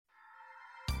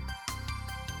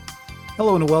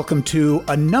Hello and welcome to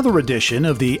another edition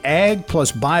of the Ag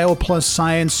plus Bio plus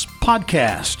Science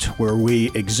podcast, where we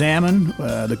examine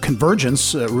the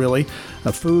convergence, really,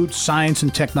 of food, science,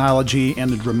 and technology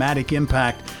and the dramatic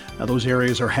impact those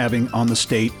areas are having on the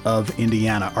state of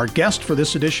Indiana. Our guest for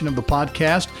this edition of the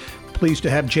podcast, pleased to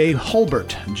have Jay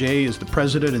Hulbert. Jay is the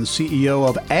president and CEO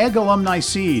of Ag Alumni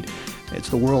Seed. It's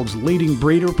the world's leading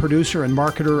breeder, producer, and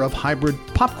marketer of hybrid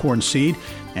popcorn seed.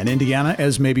 And Indiana,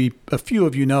 as maybe a few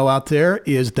of you know out there,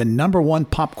 is the number one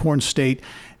popcorn state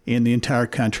in the entire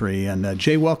country. And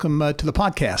Jay, welcome to the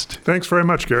podcast. Thanks very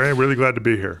much, Gerry. I'm really glad to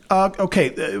be here.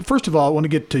 First of all, I want to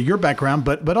get to your background,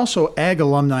 but also Ag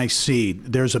Alumni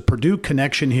Seed. There's a Purdue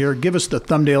connection here. Give us the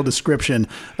thumbnail description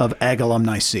of Ag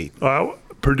Alumni Seed.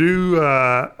 Purdue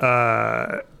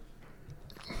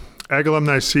Ag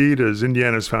Alumni Seed is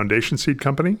Indiana's foundation seed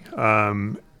company,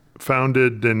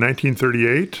 founded in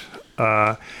 1938.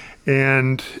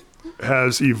 And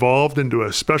has evolved into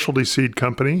a specialty seed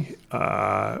company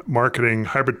marketing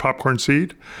hybrid popcorn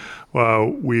seed.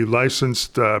 We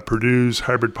licensed Purdue's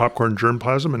hybrid popcorn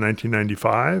germplasm in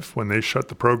 1995 when they shut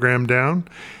the program down,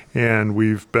 and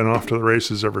we've been off to the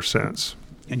races ever since.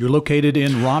 And you're located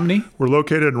in Romney? We're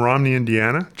located in Romney,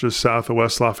 Indiana, just south of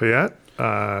West Lafayette.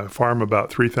 Farm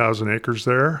about 3,000 acres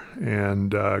there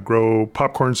and grow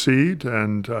popcorn seed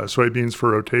and soybeans for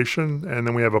rotation. And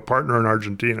then we have a partner in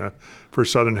Argentina for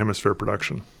Southern Hemisphere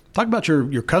production. Talk about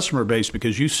your customer base,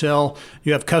 because you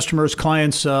have customers,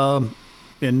 clients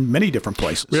in many different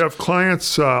places. We have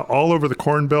clients all over the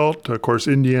Corn Belt. Of course,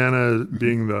 Indiana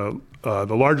being the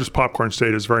largest popcorn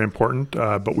state is very important,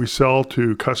 but we sell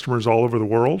to customers all over the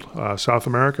world, South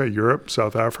America, Europe,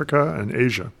 South Africa, and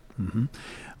Asia. Mm-hmm.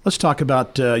 Let's talk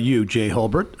about you, Jay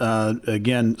Hulbert,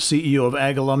 again, CEO of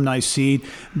Ag Alumni Seed.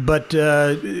 But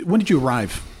when did you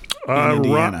arrive in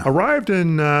Indiana? Arrived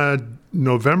in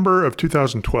November of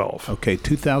 2012. Okay,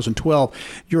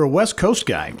 2012. You're a West Coast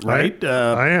guy, right?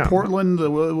 I am. Portland,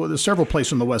 there's several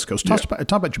places on the West Coast. Talk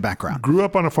about your background. Grew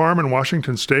up on a farm in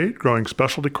Washington State growing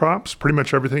specialty crops, pretty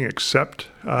much everything except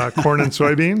corn and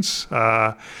soybeans.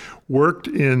 Worked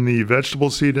in the vegetable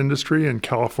seed industry in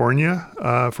California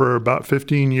for about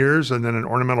 15 years, and then in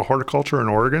ornamental horticulture in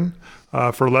Oregon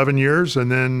for 11 years,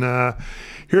 and then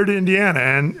here to Indiana.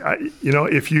 And,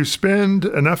 if you spend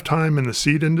enough time in the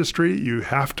seed industry, you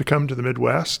have to come to the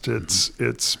Midwest.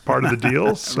 It's part of the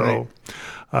deal. So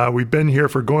we've been here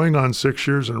for going on 6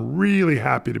 years and really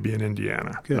happy to be in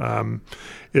Indiana.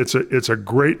 It's a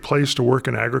great place to work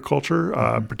in agriculture,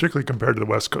 particularly compared to the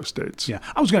West Coast states. Yeah,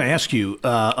 I was going to ask you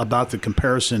about the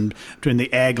comparison between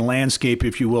the ag landscape,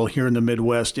 if you will, here in the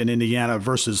Midwest in Indiana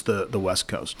versus the West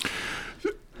Coast.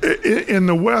 In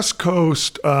the West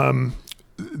Coast, the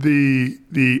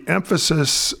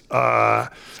emphasis at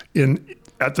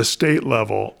the state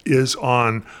level is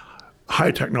on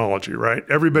high technology, right?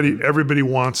 Everybody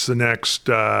wants the next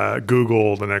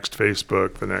Google, the next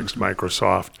Facebook, the next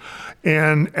Microsoft.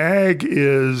 And ag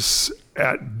is,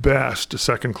 at best, a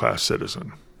second-class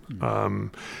citizen.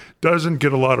 Doesn't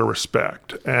get a lot of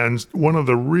respect. And one of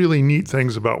the really neat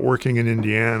things about working in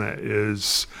Indiana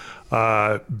is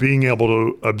being able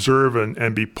to observe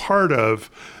and be part of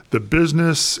the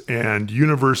business and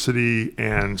university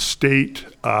and state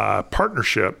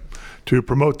partnership to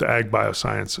promote the ag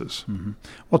biosciences. Mm-hmm.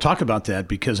 We'll talk about that,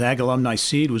 because Ag Alumni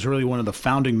Seed was really one of the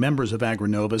founding members of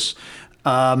AgriNovus.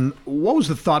 What was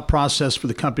the thought process for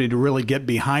the company to really get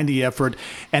behind the effort,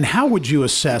 and how would you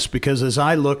assess? Because as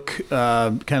I look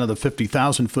kind of the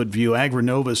 50,000-foot view,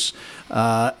 AgriNovus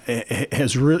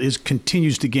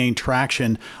continues to gain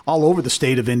traction all over the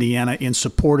state of Indiana in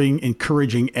supporting,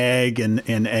 encouraging ag and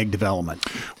ag development.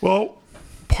 Well,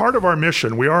 part of our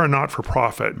mission, we are a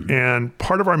not-for-profit, and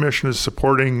part of our mission is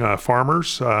supporting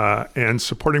farmers and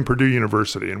supporting Purdue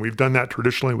University. And we've done that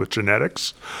traditionally with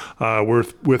genetics.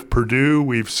 With Purdue,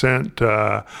 we've sent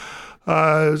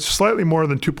slightly more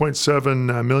than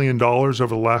 $2.7 million over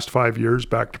the last 5 years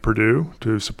back to Purdue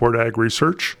to support ag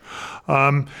research.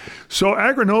 So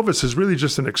AgriNovus is really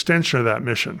just an extension of that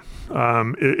mission.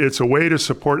 It's a way to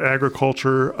support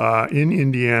agriculture in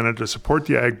Indiana, to support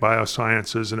the ag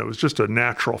biosciences, and it was just a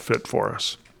natural fit for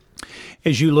us.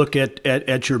 As you look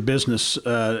at your business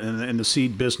and the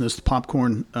seed business,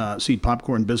 the seed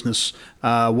popcorn business,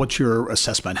 what's your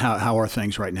assessment? How are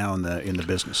things right now in the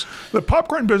business? The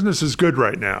popcorn business is good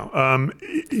right now.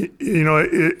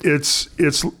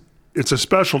 It's a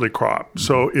specialty crop,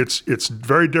 so it's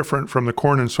very different from the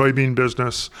corn and soybean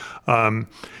business.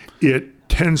 It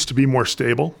tends to be more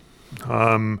stable.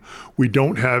 We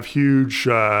don't have huge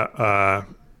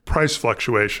price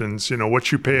fluctuations.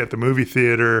 What you pay at the movie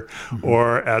theater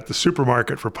or at the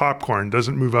supermarket for popcorn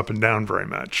doesn't move up and down very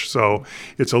much. So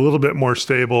it's a little bit more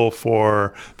stable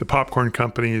for the popcorn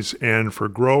companies and for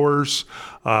growers.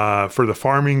 For the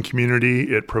farming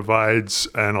community, it provides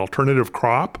an alternative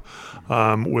crop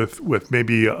with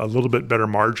maybe a little bit better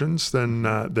margins than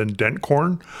dent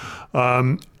corn.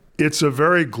 It's a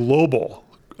very global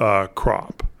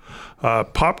crop.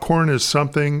 Popcorn is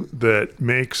something that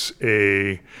makes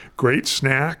a great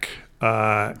snack.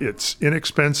 It's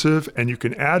inexpensive, and you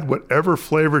can add whatever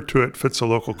flavor to it fits a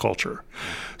local culture.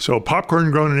 So popcorn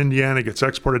grown in Indiana gets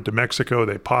exported to Mexico.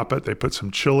 They pop it. They put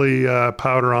some chili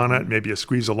powder on it, maybe a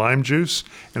squeeze of lime juice,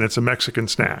 and it's a Mexican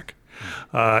snack.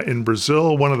 In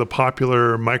Brazil, one of the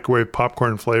popular microwave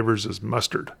popcorn flavors is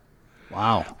mustard.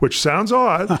 Wow. Which sounds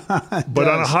odd, but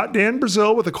on a hot day in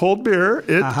Brazil with a cold beer,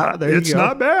 it's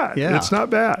not bad. Yeah. It's not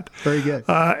bad. Very good.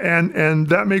 And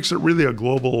that makes it really a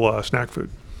global snack food.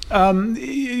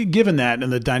 Given that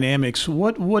and the dynamics,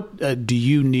 what do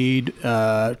you need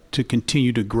to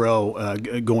continue to grow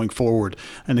going forward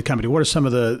in the company? What are some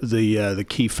of the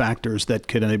key factors that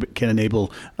can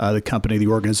enable the company, the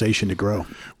organization to grow?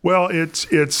 Well, it's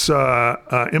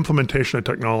implementation of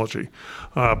technology.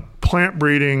 Plant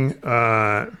breeding,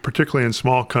 particularly in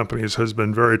small companies, has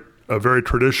been a very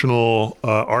traditional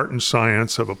art and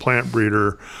science of a plant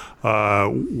breeder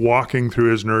walking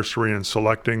through his nursery and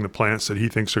selecting the plants that he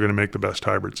thinks are going to make the best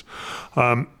hybrids.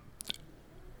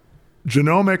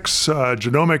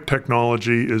 Genomic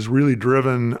technology is really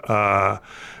driven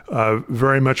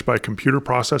very much by computer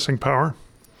processing power,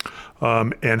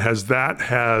 and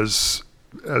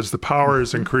as the power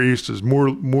has increased, as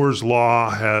Moore's law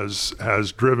has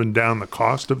driven down the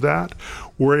cost of that,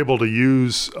 we're able to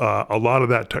use a lot of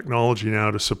that technology now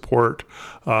to support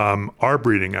our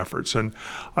breeding efforts. And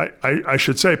I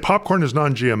should say popcorn is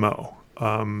non-GMO.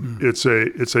 It's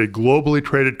a globally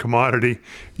traded commodity.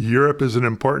 Europe is an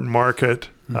important market.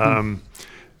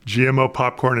 GMO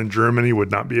popcorn in Germany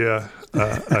would not be a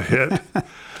hit.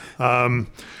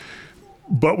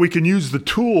 But we can use the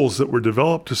tools that were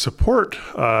developed to support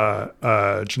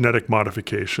genetic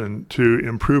modification to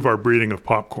improve our breeding of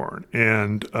popcorn.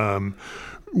 And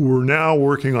we're now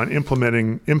working on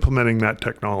implementing that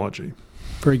technology.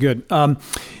 Very good.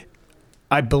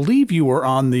 I believe you were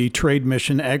on the trade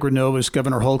mission, Agri-Novus,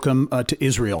 Governor Holcomb, to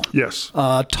Israel. Yes.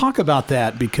 Talk about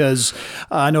that, because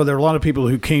I know there are a lot of people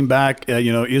who came back,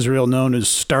 Israel known as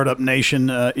startup nation,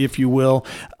 if you will.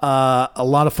 A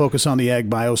lot of focus on the ag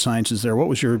biosciences there. What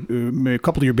was a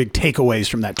couple of your big takeaways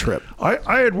from that trip?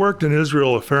 I had worked in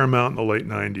Israel a fair amount in the late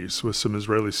 90s with some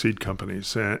Israeli seed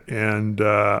companies, and they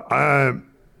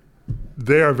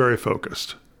are very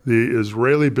focused. The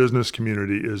Israeli business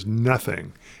community is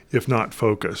nothing if not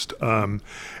focused. And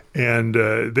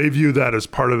they view that as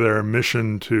part of their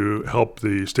mission to help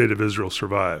the state of Israel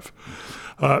survive.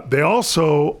 They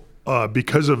also,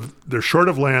 because of they're short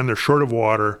of land, they're short of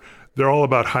water, they're all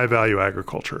about high-value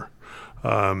agriculture.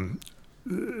 High-value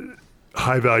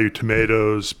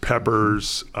tomatoes,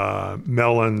 peppers,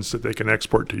 melons that they can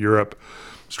export to Europe,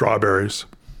 strawberries.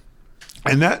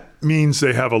 And that means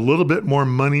they have a little bit more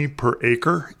money per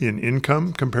acre in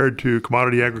income compared to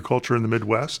commodity agriculture in the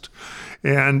Midwest.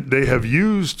 And they have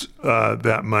used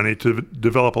that money to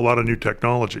develop a lot of new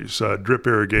technologies. Drip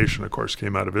irrigation, of course,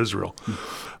 came out of Israel.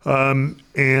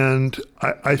 And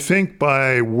I think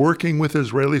by working with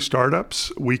Israeli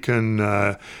startups, we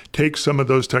can take some of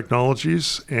those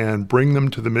technologies and bring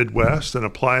them to the Midwest and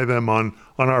apply them on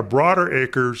our broader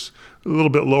acres, a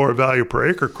little bit lower value per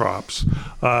acre crops,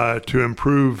 to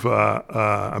improve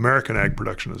American ag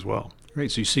production as well. Great.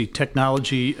 So you see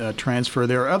technology transfer.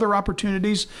 There are other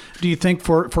opportunities, do you think,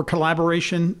 for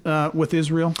collaboration with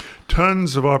Israel?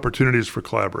 Tons of opportunities for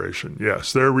collaboration,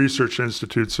 yes. Their research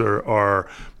institutes are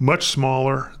much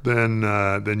smaller than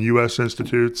U.S.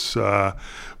 institutes,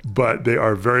 but they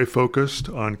are very focused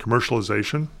on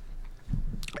commercialization.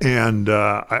 And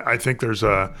I think there's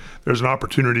an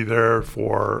opportunity there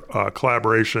for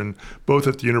collaboration, both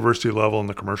at the university level and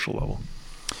the commercial level.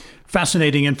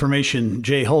 Fascinating information.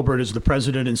 Jay Hulbert is the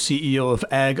president and CEO of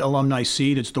Ag Alumni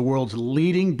Seed. It's the world's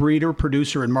leading breeder,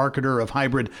 producer, and marketer of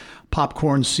hybrid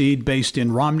popcorn seed based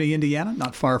in Romney, Indiana,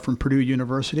 not far from Purdue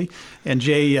University. And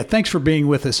Jay, thanks for being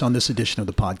with us on this edition of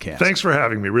the podcast. Thanks for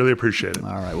having me. Really appreciate it.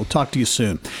 All right. We'll talk to you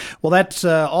soon. Well, that's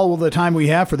all the time we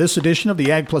have for this edition of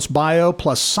the Ag Plus Bio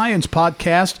Plus Science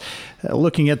podcast,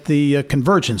 looking at the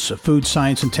convergence of food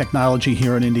science and technology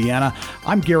here in Indiana.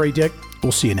 I'm Gerry Dick.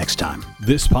 We'll see you next time.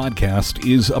 This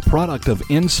podcast is a product of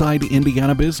Inside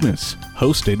Indiana Business,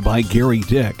 hosted by Gerry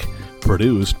Dick.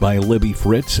 Produced by Libby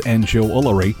Fritz and Joe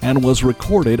Ullery and was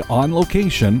recorded on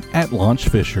location at Launch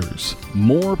Fishers.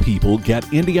 More people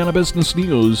get Indiana business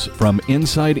news from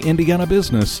Inside Indiana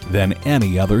Business than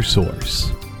any other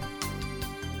source.